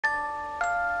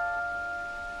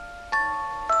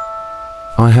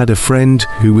I had a friend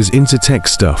who was into tech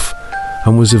stuff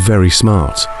and was a very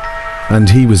smart, and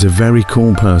he was a very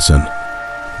cool person.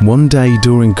 One day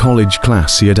during college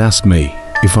class he had asked me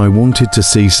if I wanted to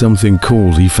see something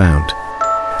cool he found.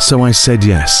 So I said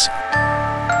yes.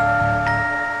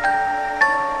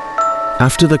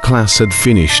 After the class had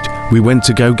finished, we went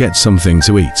to go get something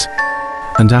to eat.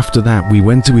 And after that we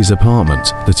went to his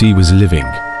apartment that he was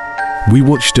living. We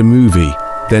watched a movie,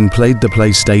 then played the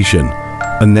PlayStation,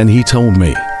 and then he told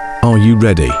me, "Are you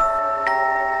ready?"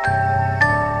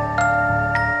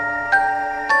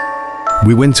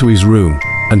 We went to his room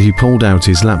and he pulled out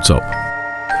his laptop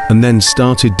and then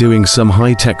started doing some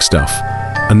high-tech stuff,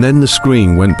 and then the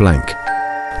screen went blank.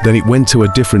 Then it went to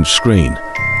a different screen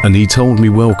and he told me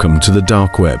welcome to the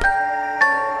dark web.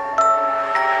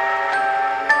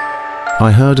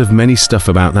 I heard of many stuff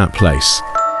about that place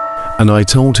and I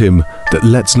told him that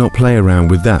let's not play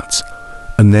around with that,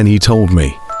 and then he told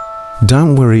me,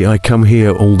 "Don't worry, I come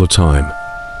here all the time."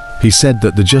 He said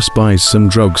that they just buys some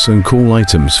drugs and cool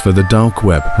items for the dark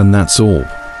web and that's all.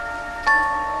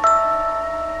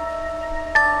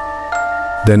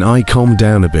 Then I calmed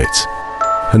down a bit,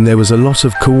 and there was a lot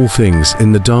of cool things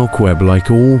in the dark web,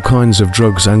 like all kinds of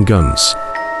drugs and guns,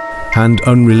 and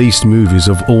unreleased movies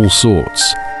of all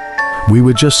sorts. We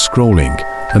were just scrolling,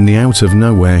 and out of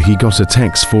nowhere he got a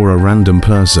text for a random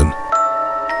person.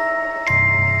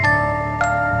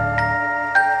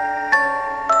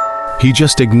 He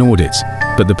just ignored it,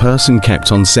 but the person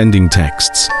kept on sending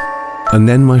texts. And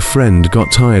then my friend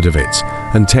got tired of it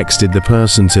and texted the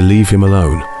person to leave him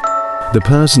alone. The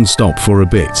person stopped for a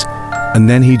bit, and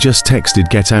then he just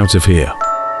texted, "Get out of here,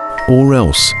 or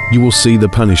else you will see the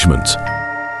punishment."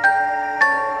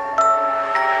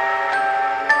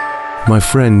 My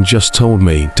friend just told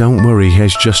me, "Don't worry,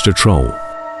 he's just a troll."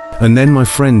 And then my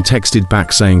friend texted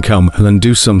back saying, "Come and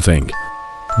do something."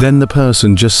 Then the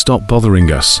person just stopped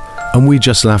bothering us, and we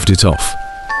just laughed it off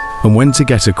and went to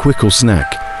get a quick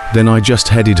snack. Then I just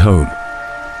headed home.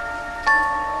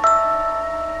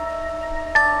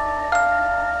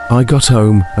 I got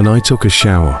home and I took a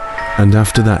shower, and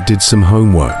after that did some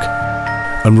homework.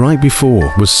 And right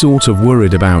before was sort of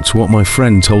worried about what my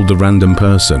friend told the random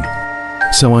person.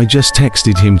 So I just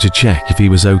texted him to check if he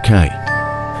was okay.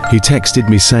 He texted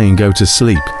me saying go to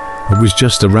sleep. It was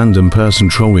just a random person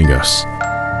trolling us.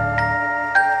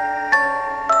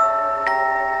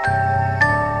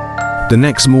 The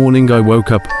next morning I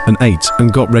woke up and ate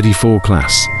and got ready for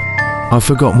class. I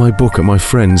forgot my book at my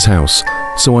friend's house,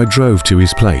 so I drove to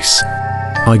his place.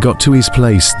 I got to his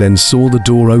place, then saw the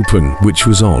door open, which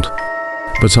was odd.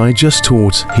 But I just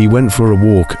thought he went for a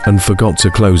walk and forgot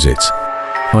to close it.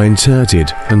 I entered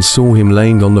it and saw him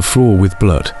laying on the floor with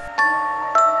blood.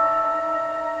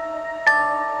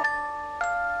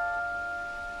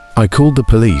 I called the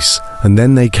police, and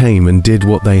then they came and did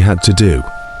what they had to do.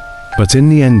 But in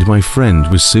the end my friend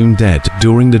was soon dead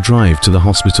during the drive to the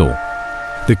hospital.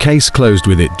 The case closed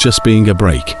with it just being a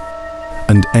break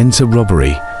and enter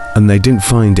robbery, and they didn't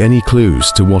find any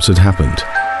clues to what had happened.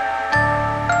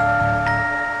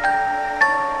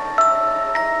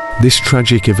 This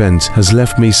tragic event has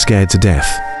left me scared to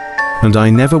death, and I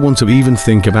never want to even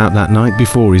think about that night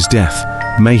before his death.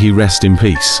 May he rest in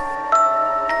peace.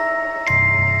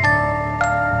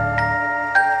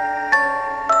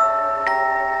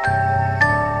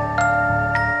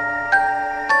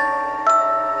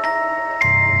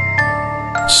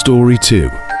 Story 2.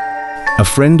 A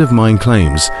friend of mine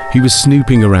claims he was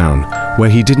snooping around where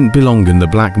he didn't belong in the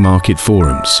black market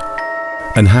forums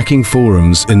and hacking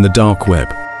forums in the dark web.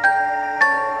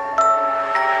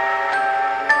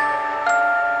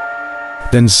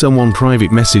 Then someone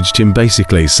private messaged him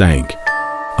basically saying,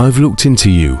 "I've looked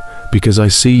into you because I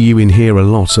see you in here a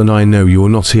lot and I know you're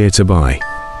not here to buy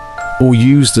or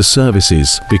use the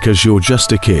services because you're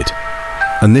just a kid."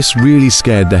 And this really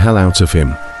scared the hell out of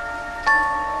him.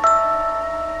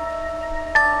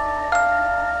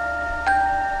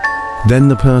 Then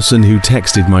the person who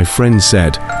texted my friend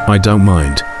said, "I don't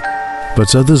mind,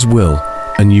 but others will,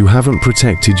 and you haven't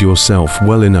protected yourself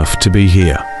well enough to be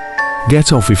here.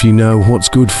 Get off if you know what's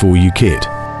good for you, kid."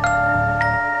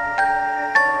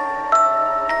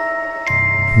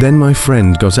 Then my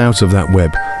friend got out of that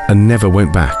web and never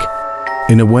went back.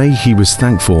 In a way he was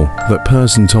thankful that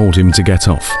person told him to get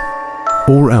off,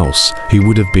 or else he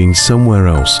would have been somewhere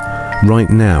else right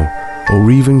now,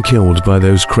 or even killed by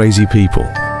those crazy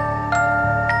people.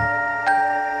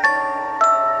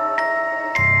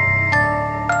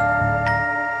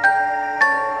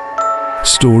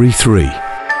 Story 3.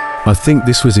 I think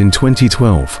this was in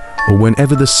 2012, or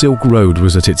whenever the Silk Road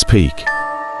was at its peak.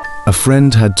 A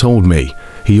friend had told me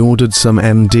he ordered some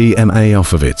MDMA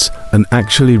off of it and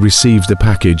actually received the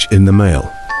package in the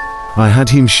mail. I had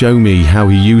him show me how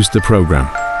he used the program.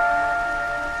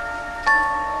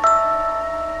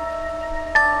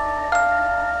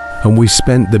 And we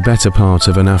spent the better part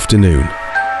of an afternoon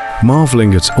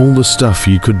marveling at all the stuff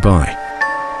you could buy.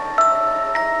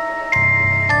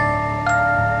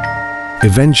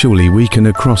 Eventually we came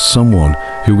across someone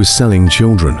who was selling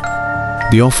children.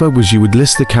 The offer was you would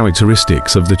list the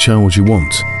characteristics of the child you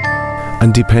want,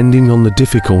 and depending on the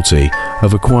difficulty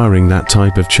of acquiring that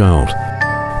type of child,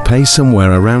 pay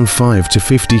somewhere around 5 to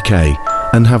 50k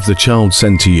and have the child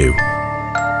sent to you.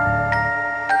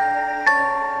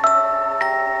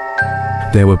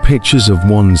 There were pictures of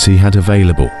ones he had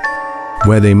available,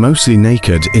 where they mostly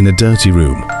naked in a dirty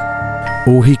room.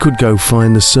 Or he could go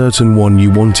find the certain one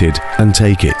you wanted and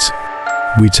take it.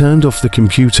 We turned off the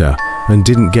computer and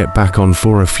didn't get back on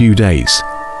for a few days.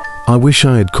 I wish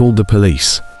I had called the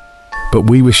police, but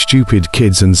we were stupid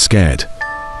kids and scared.